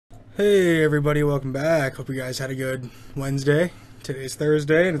Hey everybody, welcome back. Hope you guys had a good Wednesday. Today's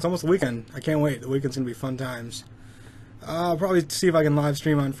Thursday and it's almost the weekend. I can't wait. The weekend's gonna be fun times. I'll probably see if I can live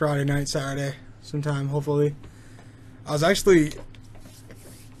stream on Friday night, Saturday, sometime, hopefully. I was actually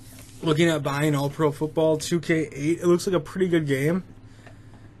looking at buying All Pro Football 2K8. It looks like a pretty good game.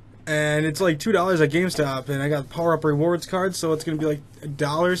 And it's like $2 at GameStop, and I got Power Up Rewards cards, so it's going to be like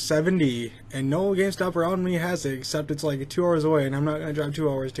 $1.70. And no GameStop around me has it, except it's like 2 hours away, and I'm not going to drive 2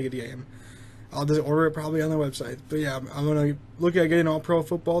 hours to get the game. I'll just order it probably on their website. But yeah, I'm going to look at getting All Pro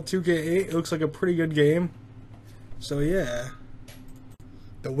Football 2K8. It looks like a pretty good game. So yeah.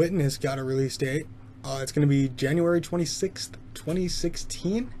 The Witness got a release date. It's going to be January 26th,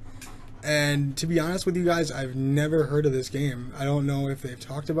 2016. And to be honest with you guys, I've never heard of this game. I don't know if they've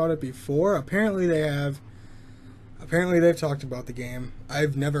talked about it before. Apparently they have. Apparently they've talked about the game.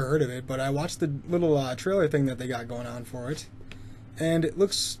 I've never heard of it, but I watched the little trailer thing that they got going on for it. And it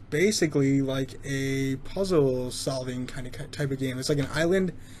looks basically like a puzzle solving kind of type of game. It's like an island.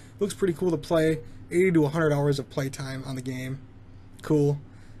 It looks pretty cool to play. 80 to 100 hours of playtime on the game. Cool.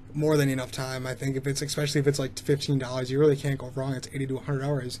 More than enough time, I think. Especially if it's like $15, you really can't go wrong. It's 80 to 100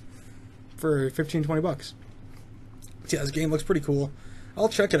 hours. For 15-20 bucks. Yeah, this game looks pretty cool. I'll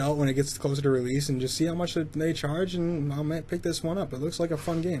check it out when it gets closer to release and just see how much they charge, and I might pick this one up. It looks like a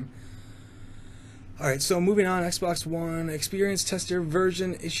fun game. Alright, so moving on, Xbox One Experience Tester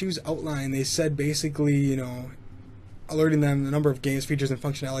version issues outline. They said basically, you know, alerting them the number of games, features, and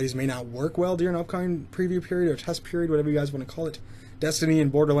functionalities may not work well during an upcoming preview period or test period, whatever you guys want to call it. Destiny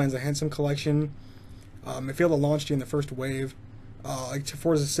and Borderlands: The Handsome Collection. It failed to launch during the first wave. Like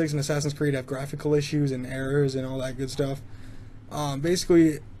Forza 6 and Assassin's Creed have graphical issues and errors and all that good stuff.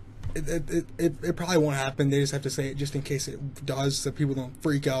 Basically, it probably won't happen. They just have to say it just in case it does, so people don't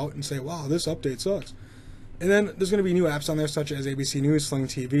freak out and say, wow, this update sucks. And then there's going to be new apps on there such as ABC News, Sling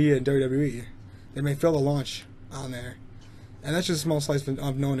TV, and WWE. They may fail to launch on there. And that's just a small slice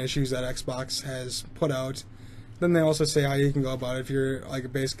of known issues that Xbox has put out. Then they also say how you can go about it. If you're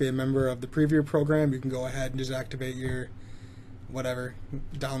like basically a member of the preview program, you can go ahead and just activate your whatever,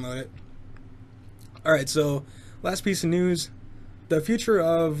 download it. Alright, so last piece of news. The future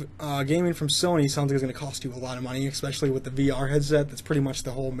of gaming from Sony sounds like it's going to cost you a lot of money, especially with the VR headset. That's pretty much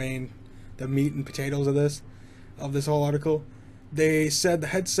the whole the meat and potatoes of this whole article. They said the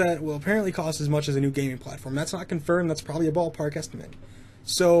headset will apparently cost as much as a new gaming platform. That's not confirmed. That's probably a ballpark estimate.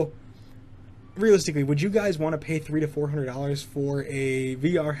 So realistically, would you guys want to pay $300 to $400 for a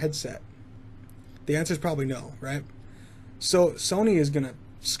VR headset? The answer is probably no, right? So Sony is gonna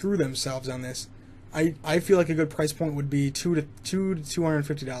screw themselves on this. I feel like a good price point would be $200 to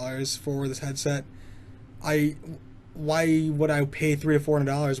 $250 for this headset. Why would I pay $300 to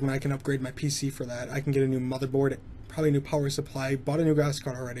 $400 when I can upgrade my PC for that? I can get a new motherboard, probably a new power supply, bought a new graphics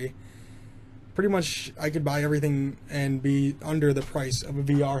card already. Pretty much I could buy everything and be under the price of a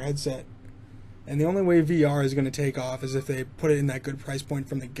VR headset. And the only way VR is going to take off is if they put it in that good price point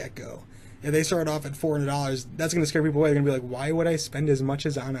from the get-go. If they start off at $400, that's going to scare people away. They're going to be like, why would I spend as much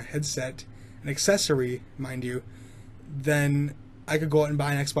as on a headset, an accessory, mind you, then I could go out and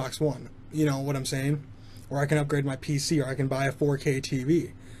buy an Xbox One. You know what I'm saying? Or I can upgrade my PC, or I can buy a 4K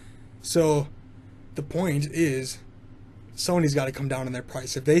TV. So the point is, Sony's got to come down on their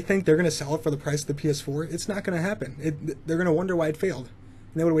price. If they think they're going to sell it for the price of the PS4, it's not going to happen. They're going to wonder why it failed.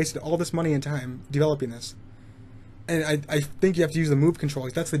 And they would have wasted all this money and time developing this. And I think you have to use the Move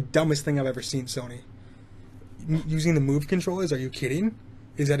controllers. That's the dumbest thing I've ever seen, Sony. Using the Move controllers? Are you kidding?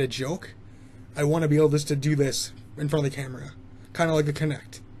 Is that a joke? I want to be able just to do this in front of the camera. Kind of like a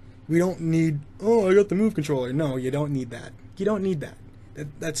Kinect. We don't need, oh, I got the Move controller. No, you don't need that. You don't need that.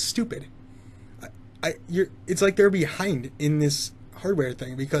 That's stupid. It's like they're behind in this hardware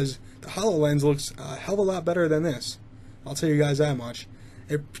thing, because the HoloLens looks a hell of a lot better than this. I'll tell you guys that much.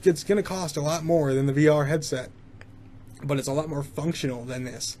 It's going to cost a lot more than the VR headset. But it's a lot more functional than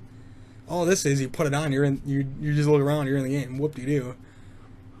this. All this is, you put it on, you just look around, you're in the game, whoop-de-doo.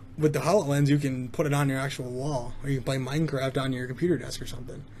 With the HoloLens, you can put it on your actual wall, or you can play Minecraft on your computer desk or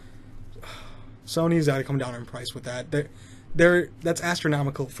something. Sony's got to come down in price with that. That's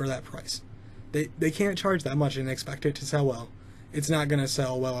astronomical for that price. They can't charge that much and expect it to sell well. It's not going to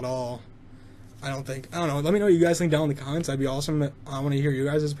sell well at all. I don't know. Let me know what you guys think down in the comments. That'd be awesome. I want to hear you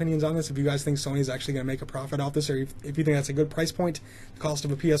guys' opinions on this. If you guys think Sony's actually going to make a profit off this, or if you think that's a good price point, the cost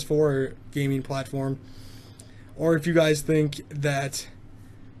of a PS4 or gaming platform, or if you guys think that,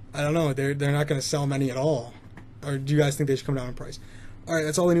 I don't know, they're not going to sell many at all, or do you guys think they should come down in price? Alright,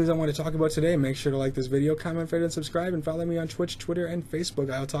 that's all the news I want to talk about today. Make sure to like this video, comment, favorite, and subscribe, and follow me on Twitch, Twitter, and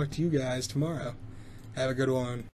Facebook. I'll talk to you guys tomorrow. Have a good one.